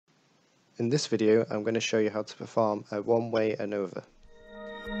In this video, I'm going to show you how to perform a one-way ANOVA.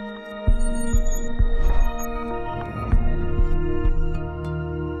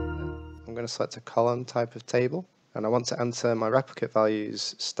 I'm going to select a column type of table, and I want to enter my replicate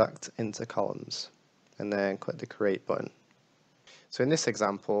values stacked into columns, and then click the Create button. So in this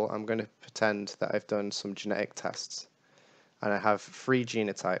example, I'm going to pretend that I've done some genetic tests, and I have 3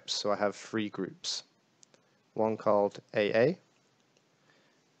 genotypes, so I have 3 groups. One called AA,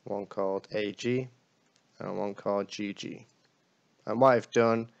 one called AG, and one called GG. And what I've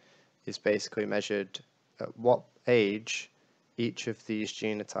done is basically measured at what age each of these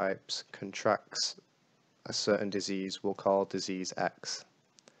genotypes contracts a certain disease we'll call disease X.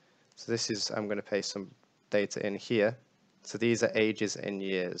 So this is, I'm going to paste some data in here. So these are ages in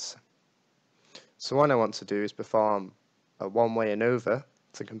years. So what I want to do is perform a one-way ANOVA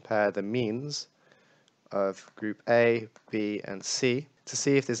to compare the means of group A, B, and C to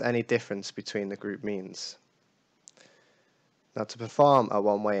see if there's any difference between the group means. Now to perform a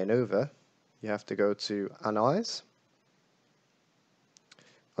one-way ANOVA, you have to go to Analyze.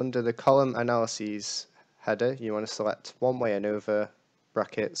 Under the Column Analyses header, you want to select One-Way ANOVA,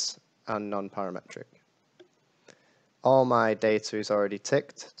 brackets, and Non-Parametric. All my data is already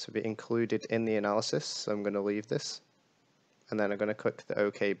ticked to be included in the analysis, so I'm going to leave this, and then I'm going to click the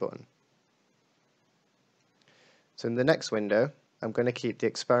OK button. So in the next window, I'm going to keep the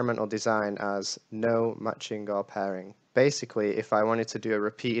experimental design as no matching or pairing. Basically, if I wanted to do a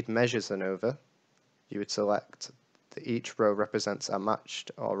repeated measures ANOVA, you would select that each row represents a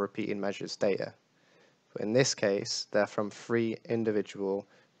matched or repeated measures data. But in this case, they're from 3 individual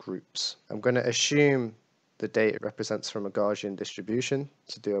groups. I'm going to assume the data represents from a Gaussian distribution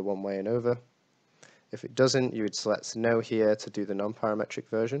to do a one-way ANOVA. If it doesn't, you would select no here to do the non-parametric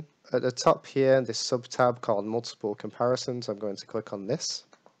version. At the top here, this sub-tab called multiple comparisons, I'm going to click on this.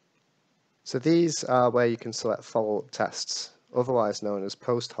 So these are where you can select follow-up tests, otherwise known as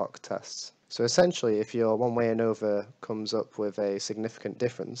post-hoc tests. So essentially, if your one-way ANOVA comes up with a significant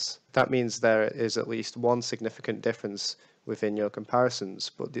difference, that means there is at least one significant difference within your comparisons,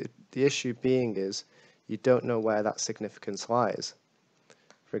 but the issue being is you don't know where that significance lies.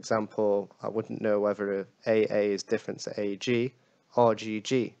 For example, I wouldn't know whether AA is different to AG or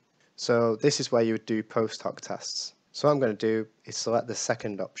GG. So this is where you would do post-hoc tests. So what I'm going to do is select the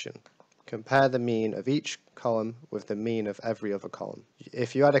second option. Compare the mean of each column with the mean of every other column.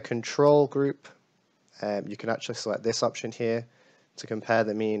 If you had a control group, you can actually select this option here to compare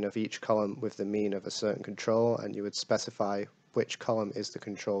the mean of each column with the mean of a certain control, and you would specify which column is the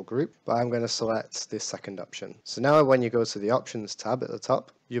control group, but I'm going to select this second option. So now when you go to the Options tab at the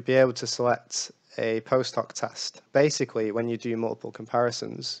top, you'll be able to select a post-hoc test. Basically, when you do multiple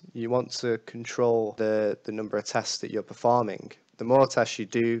comparisons, you want to control the number of tests that you're performing. The more tests you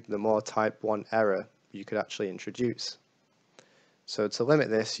do, the more type 1 error you could actually introduce. So to limit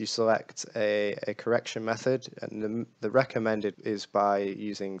this, you select a correction method, and the recommended is by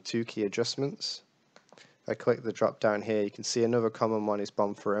using 2 key adjustments. If I click the drop down here, you can see another common one is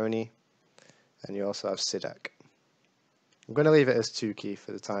Bonferroni, and you also have SIDEC. I'm going to leave it as 2 key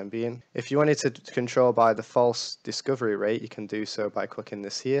for the time being. If you wanted to control by the false discovery rate, you can do so by clicking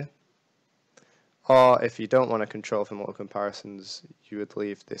this here. Or if you don't want to control for multiple comparisons, you would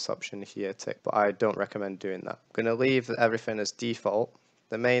leave this option here ticked, but I don't recommend doing that. I'm going to leave everything as default.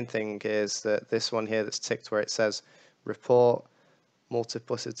 The main thing is that this one here that's ticked where it says report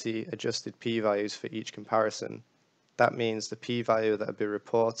multiplicity adjusted p-values for each comparison. That means the p-value that will be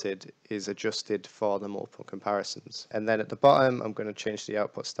reported is adjusted for the multiple comparisons. And then at the bottom, I'm going to change the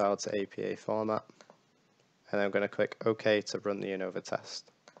output style to APA format, and I'm going to click OK to run the ANOVA test.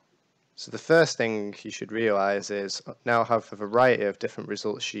 So the first thing you should realize is now have a variety of different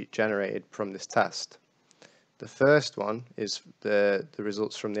results sheet generated from this test. The first one is the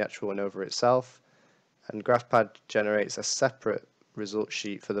results from the actual ANOVA itself, and GraphPad generates a separate result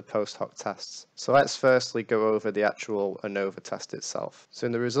sheet for the post-hoc tests. So let's firstly go over the actual ANOVA test itself. So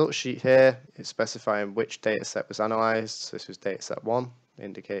in the result sheet here, it's specifying which dataset was analysed. So this was dataset 1,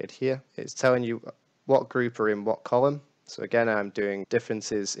 indicated here. It's telling you what group are in what column. So again, I'm doing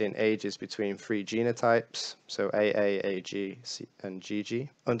differences in ages between 3 genotypes, so AA, AG, and GG.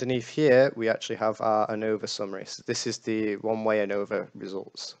 Underneath here, we actually have our ANOVA summary. So this is the one-way ANOVA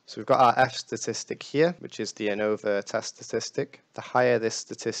results. So we've got our F statistic here, which is the ANOVA test statistic. The higher this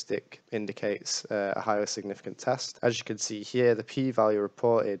statistic indicates a highly significant test. As you can see here, the p-value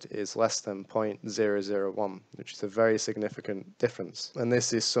reported is less than 0.001, which is a very significant difference. And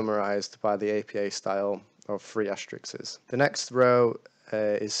this is summarized by the APA style of 3 asterisks. The next row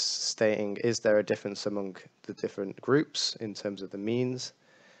is stating, is there a difference among the different groups in terms of the means?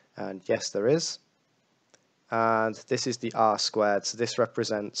 And yes, there is. And this is the R squared, so this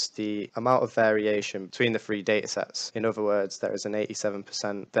represents the amount of variation between the three datasets. In other words, there is an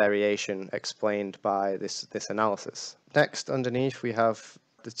 87% variation explained by this analysis. Next, underneath, we have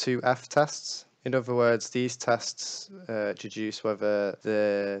the two F tests. In other words, these tests deduce whether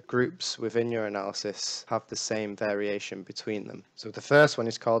the groups within your analysis have the same variation between them. So the first one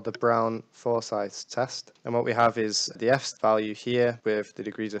is called the Brown-Forsyth test, and what we have is the F value here with the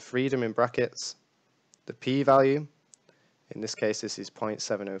degrees of freedom in brackets, the p-value, in this case this is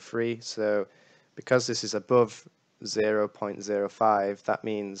 0.703, so because this is above 0.05, that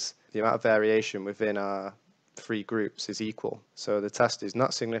means the amount of variation within our three groups is equal. So the test is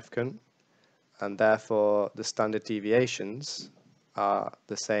not significant, and therefore the standard deviations are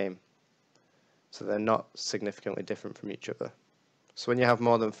the same. So they're not significantly different from each other. So when you have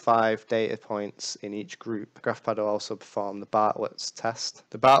more than 5 data points in each group, GraphPad will also perform the Bartlett's test.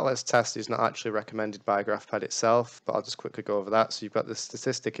 The Bartlett's test is not actually recommended by GraphPad itself, but I'll just quickly go over that. So you've got the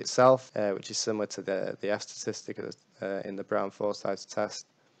statistic itself, which is similar to the F statistic in the Brown-Forsyth test.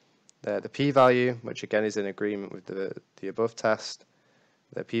 The p-value, which again is in agreement with the above test,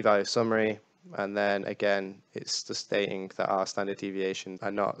 the p-value summary, and then again it's just stating that our standard deviations are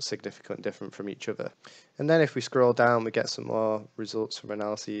not significantly different from each other. And then if we scroll down, we get some more results from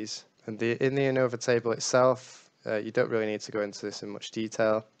analyses. And in the ANOVA table itself, you don't really need to go into this in much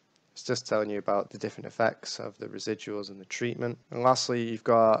detail. It's just telling you about the different effects of the residuals and the treatment. And lastly, you've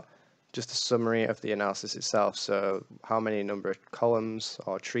got just a summary of the analysis itself. So how many number of columns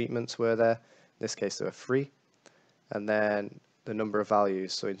or treatments were there? In this case, there were 3. And then the number of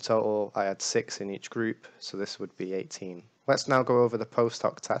values. So in total, I had 6 in each group, so this would be 18. Let's now go over the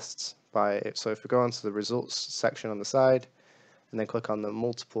post-hoc tests. So if we go onto the results section on the side, and then click on the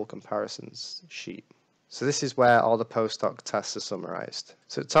multiple comparisons sheet. So this is where all the post-hoc tests are summarized.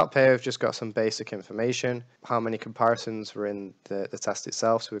 So at the top here, we've just got some basic information. How many comparisons were in the test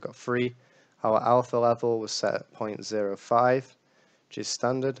itself? So we've got 3. Our alpha level was set at 0.05, which is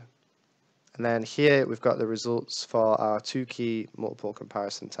standard. And then here we've got the results for our 2 key multiple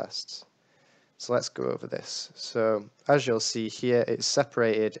comparison tests. So let's go over this. So as you'll see here, it's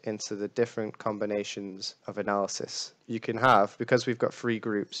separated into the different combinations of analysis. You can have, because we've got 3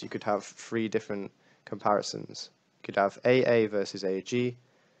 groups, you could have 3 different comparisons. You could have AA versus AG,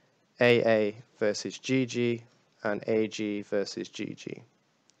 AA versus GG, and AG versus GG.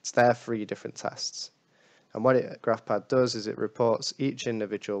 It's their 3 different tests. And what GraphPad does is it reports each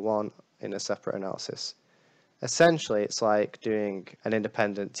individual one in a separate analysis. Essentially, it's like doing an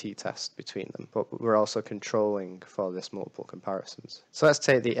independent t-test between them, but we're also controlling for this multiple comparisons. So let's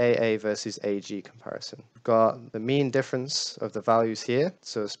take the AA versus AG comparison. We've got the mean difference of the values here.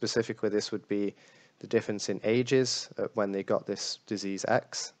 So specifically, this would be the difference in ages when they got this disease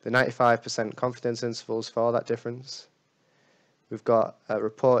X. The 95% confidence intervals for that difference. We've got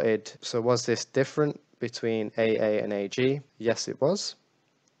reported, so was this different between AA and AG? Yes, it was.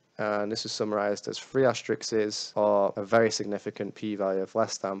 And this is summarized as 3 asterisks or a very significant p-value of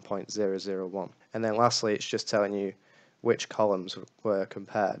less than 0.001. And then lastly, it's just telling you which columns were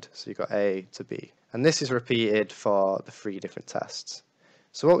compared. So you've got A to B. And this is repeated for the 3 different tests.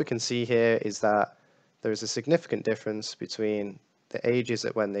 So what we can see here is that there is a significant difference between the ages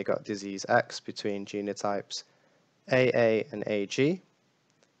at when they got disease X between genotypes AA and AG,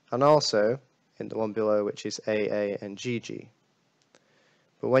 and also in the one below, which is AA and GG.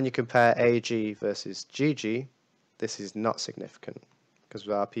 But when you compare AG versus GG, this is not significant because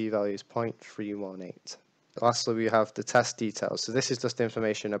our p-value is 0.318. Lastly, we have the test details. So this is just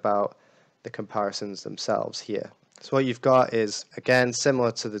information about the comparisons themselves here. So what you've got is, again,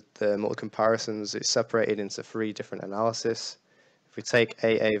 similar to the multiple comparisons, it's separated into 3 different analyses. If we take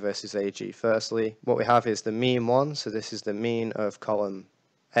AA versus AG firstly, what we have is the mean one. So this is the mean of column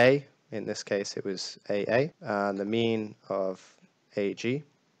A. In this case, it was AA. And the mean of AG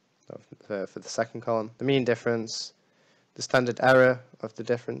for the second column. The mean difference, the standard error of the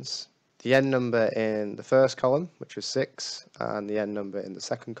difference, the n number in the first column, which was 6, and the n number in the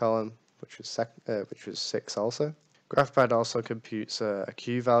second column, which was 6 also. GraphPad also computes a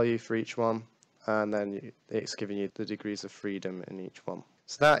Q value for each one, and then it's giving you the degrees of freedom in each one.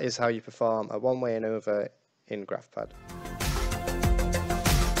 So that is how you perform a one-way ANOVA in GraphPad.